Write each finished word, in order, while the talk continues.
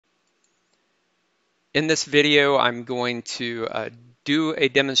In this video, I'm going to do a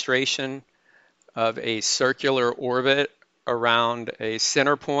demonstration of a circular orbit around a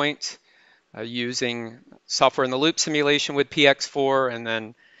center point using software in the loop simulation with PX4, and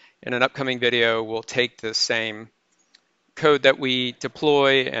then in an upcoming video, we'll take the same code that we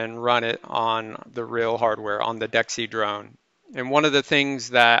deploy and run it on the real hardware on the DEXI drone. And one of the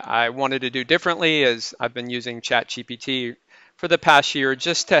things that I wanted to do differently is I've been using ChatGPT for the past year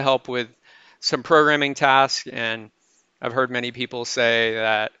just to help with some programming tasks. And I've heard many people say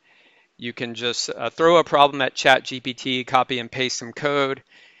that you can just throw a problem at ChatGPT, copy and paste some code,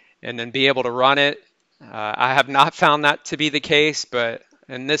 and then be able to run it. I have not found that to be the case, but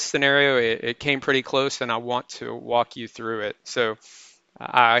in this scenario, it came pretty close, and I want to walk you through it. So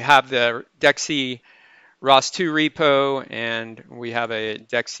I have the DEXI ROS2 repo, and we have a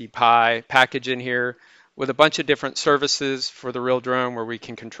DEXI Pi package in here with a bunch of different services for the real drone where we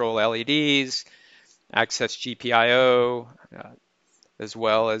can control LEDs, access GPIO, as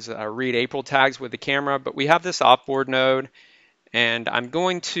well as read April tags with the camera. But we have this offboard node, and I'm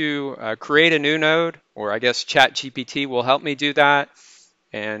going to create a new node, or I guess ChatGPT will help me do that,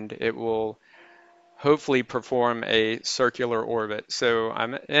 and it will hopefully perform a circular orbit. So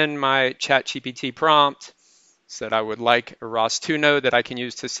I'm in my ChatGPT prompt, said I would like a ROS2 node that I can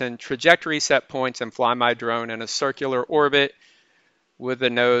use to send trajectory set points and fly my drone in a circular orbit with the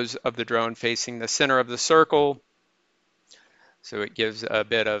nose of the drone facing the center of the circle. So it gives a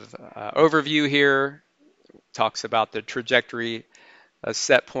bit of overview here, talks about the trajectory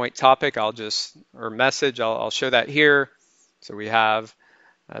set point topic. I'll show that here. So we have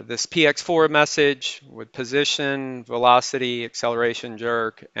this PX4 message with position, velocity, acceleration,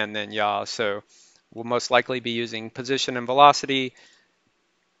 jerk, and then yaw. So we'll most likely be using position and velocity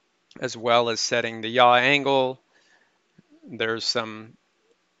as well as setting the yaw angle. There's some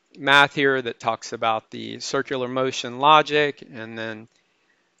math here that talks about the circular motion logic, and then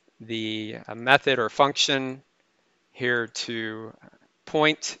the method or function here to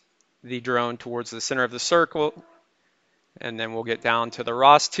point the drone towards the center of the circle. And then we'll get down to the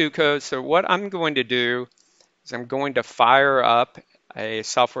ROS2 code. So what I'm going to do is I'm going to fire up a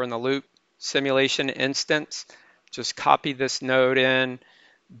software in the loop simulation instance. Just copy this node in,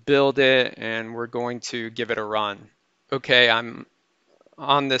 build it, and we're going to give it a run. Okay, I'm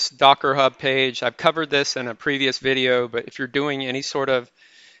on this Docker Hub page. I've covered this in a previous video, but if you're doing any sort of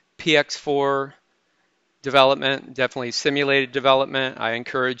PX4 development, definitely simulated development, I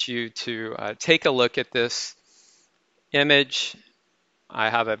encourage you to take a look at this image. I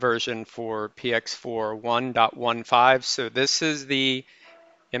have a version for PX4 1.15, so this is the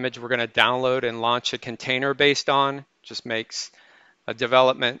image we're going to download and launch a container based on. Just makes a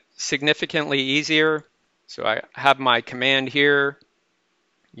development significantly easier. So I have my command here.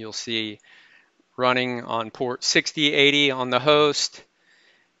 You'll see running on port 6080 on the host,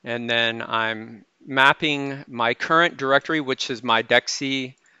 and then I'm mapping my current directory, which is my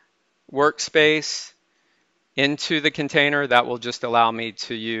DEXI workspace, into the container. That will just allow me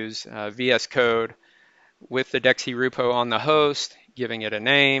to use VS Code with the DEXI repo on the host, giving it a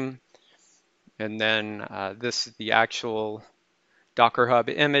name. And then this is the actual Docker Hub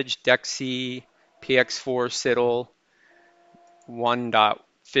image, DEXI PX4 SITL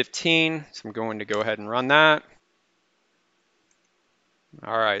 1.15. So I'm going to go ahead and run that.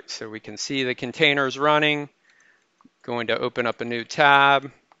 All right, so we can see the containers running. Going to open up a new tab,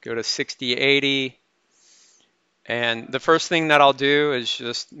 go to 6080. And the first thing that I'll do is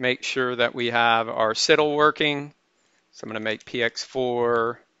just make sure that we have our SITL working. So I'm going to make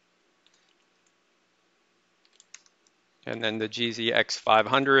PX4 and then the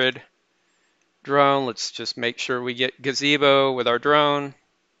GZX500 drone. Let's just make sure we get Gazebo with our drone.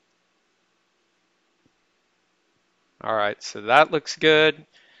 All right, so that looks good.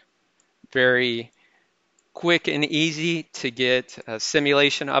 Very quick and easy to get a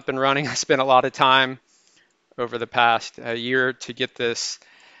simulation up and running. I spent a lot of time over the past year to get this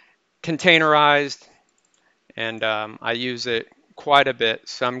containerized, and I use it quite a bit.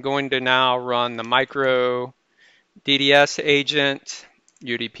 So I'm going to now run the micro DDS agent,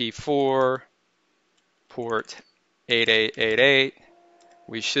 UDP4, port 8888.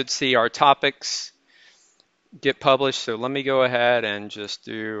 We should see our topics get published. So let me go ahead and just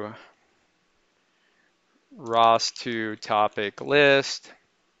do ROS2 topic list.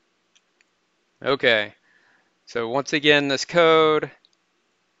 Okay, so once again, this code,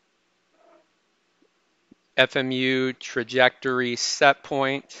 FMU trajectory set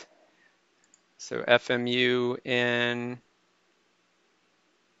point. So FMU in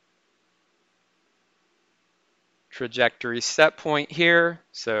trajectory set point here.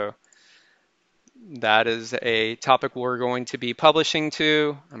 So That is a topic we're going to be publishing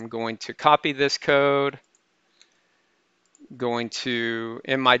to. I'm going to copy this code, going to,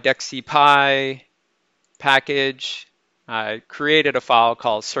 in my DEXI package, I created a file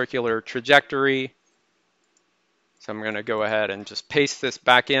called circular trajectory. So I'm going to go ahead and just paste this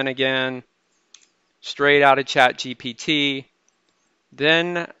back in again, straight out of ChatGPT.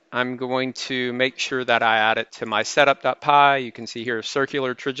 Then I'm going to make sure that I add it to my setup.py. You can see here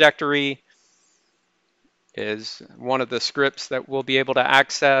circular trajectory is one of the scripts that we'll be able to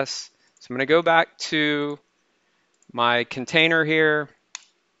access. So I'm going to go back to my container here.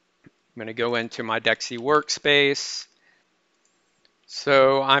 I'm going to go into my DEXI workspace.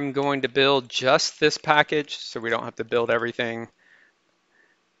 So I'm going to build just this package so we don't have to build everything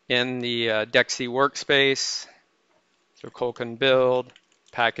in the DEXI workspace. So colon build,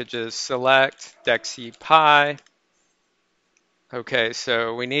 packages select, DEXI py. Okay,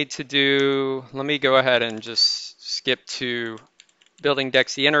 so we need to do, let me go ahead and just skip to building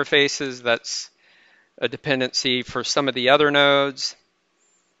DEXI interfaces. That's a dependency for some of the other nodes.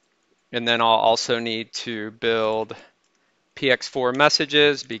 And then I'll also need to build PX4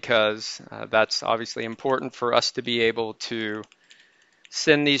 messages because that's obviously important for us to be able to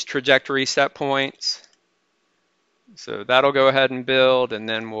send these trajectory set points. So that'll go ahead and build, and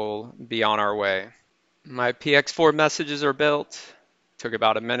then we'll be on our way. My PX4 messages are built. Took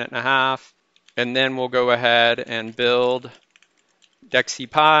about a minute and a half. And then we'll go ahead and build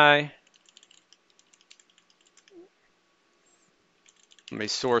DEXI py. Let me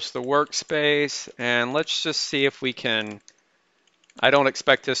source the workspace, and let's just see if we can. I don't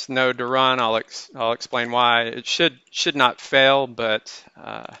expect this node to run. I'll explain why. It should not fail, but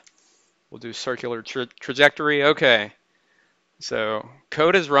we'll do circular trajectory. Okay, so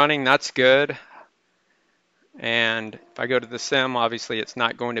code is running. That's good. And if I go to the sim, obviously it's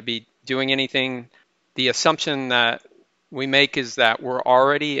not going to be doing anything. The assumption that we make is that we're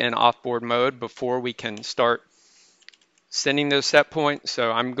already in offboard mode before we can start sending those set points.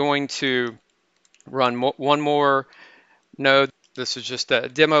 So I'm going to run one more node. This is just a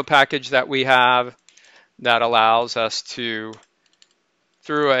demo package that we have that allows us to,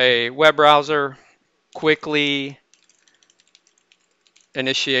 through a web browser, quickly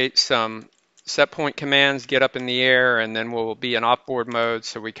initiate some set point commands, get up in the air, and then we'll be in offboard mode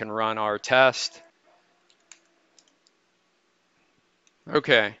so we can run our test.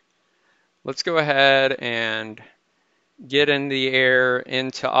 Okay, let's go ahead and get in the air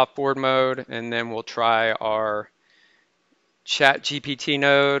into offboard mode, and then we'll try our ChatGPT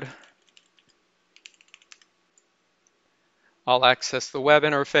node. I'll access the web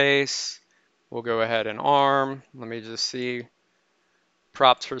interface. We'll go ahead and arm. Let me just see.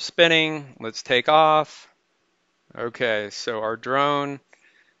 Props for spinning. Let's take off. Okay, so our drone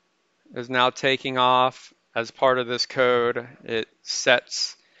is now taking off. As part of this code, it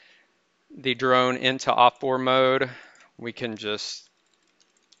sets the drone into offboard mode. We can just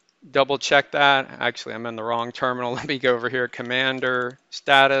double check that. Actually, I'm in the wrong terminal. Let me go over here, commander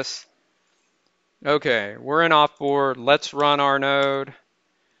status. Okay, we're in offboard. Let's run our node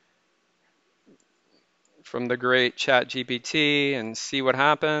from the great ChatGPT and see what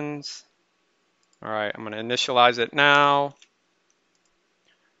happens. All right, I'm going to initialize it now.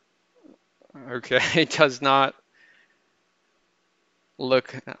 Okay, it does not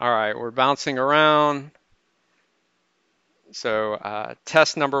look. All right, we're bouncing around. So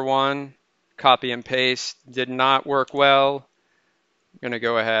test number one, copy and paste, did not work well. I'm going to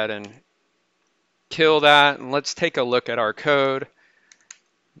go ahead and kill that, and let's take a look at our code.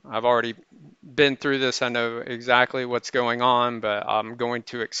 I've already been through this. I know exactly what's going on, but I'm going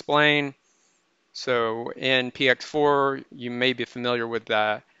to explain. So in PX4, you may be familiar with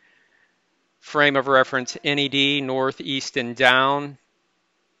that frame of reference NED, north, east, and down,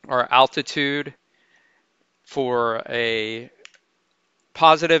 or altitude for a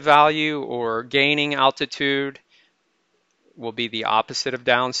positive value, or gaining altitude will be the opposite of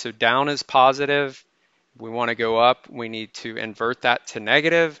down. So down is positive. If we want to go up, we need to invert that to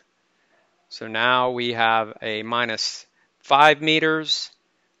negative. So now we have a -5 meters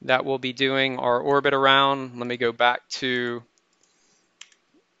that we'll be doing our orbit around. Let me go back to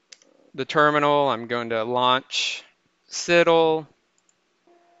the terminal. I'm going to launch SITL,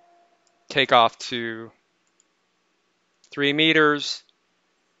 take off to 3 meters.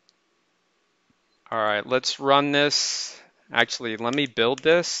 All right, let's run this. Actually, let me build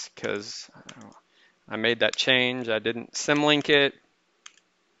this because I made that change. I didn't symlink it.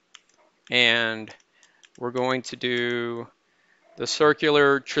 And we're going to do the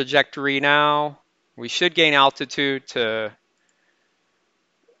circular trajectory now. We should gain altitude to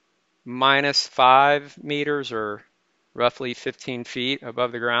minus 5 meters or roughly 15 feet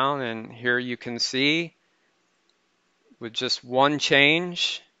above the ground. And here you can see with just one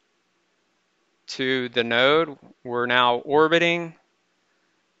change to the node, we're now orbiting.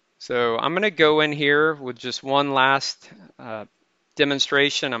 So I'm going to go in here with just one last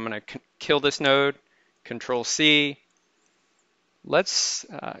demonstration. I'm going to kill this node, Control C. Let's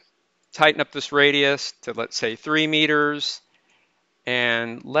tighten up this radius to, let's say, 3 meters.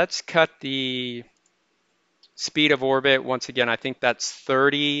 And let's cut the speed of orbit. Once again, I think that's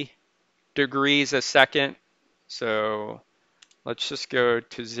 30 degrees a second. So let's just go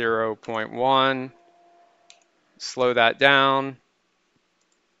to 0.1, slow that down.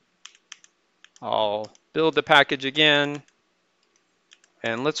 I'll build the package again,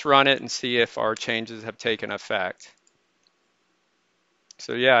 and let's run it and see if our changes have taken effect.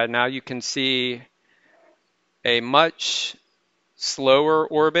 So yeah, now you can see a much slower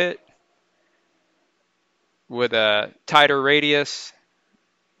orbit with a tighter radius.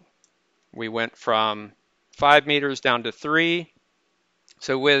 We went from 5 meters down to 3.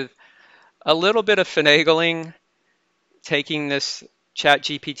 So with a little bit of finagling, taking this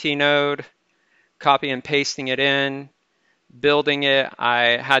ChatGPT node, copy and pasting it in, building it,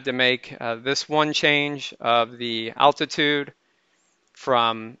 I had to make this one change of the altitude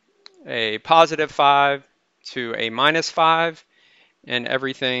from a +5 to a -5, and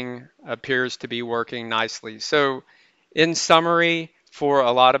everything appears to be working nicely. So in summary, for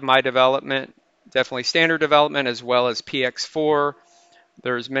a lot of my development, definitely standard development as well as PX4,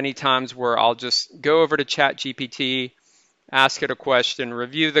 there's many times where I'll just go over to ChatGPT, ask it a question,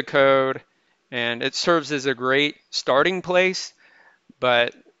 review the code, and it serves as a great starting place.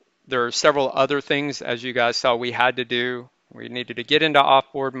 But there are several other things, as you guys saw, we had to do. We needed to get into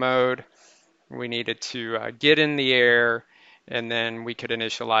offboard mode. We needed to get in the air, and then we could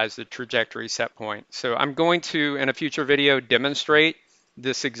initialize the trajectory set point. So I'm going to, in a future video, demonstrate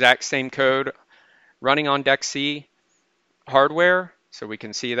this exact same code running on DEXI hardware. So we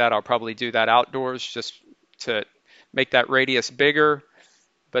can see that. I'll probably do that outdoors just to make that radius bigger.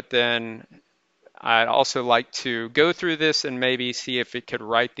 But then I'd also like to go through this and maybe see if it could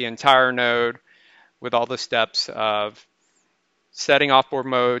write the entire node with all the steps of setting offboard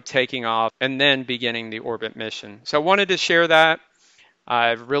mode, taking off, and then beginning the orbit mission. So I wanted to share that.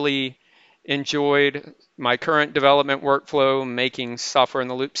 I've really enjoyed my current development workflow, making software in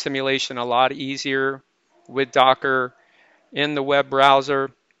the loop simulation a lot easier with Docker in the web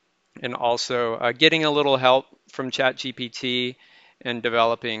browser, and also getting a little help from ChatGPT and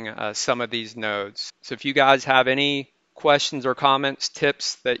developing some of these nodes. So if you guys have any questions or comments,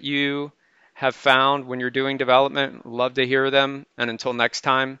 tips that you have found when you're doing development, love to hear them. And until next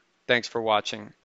time, thanks for watching.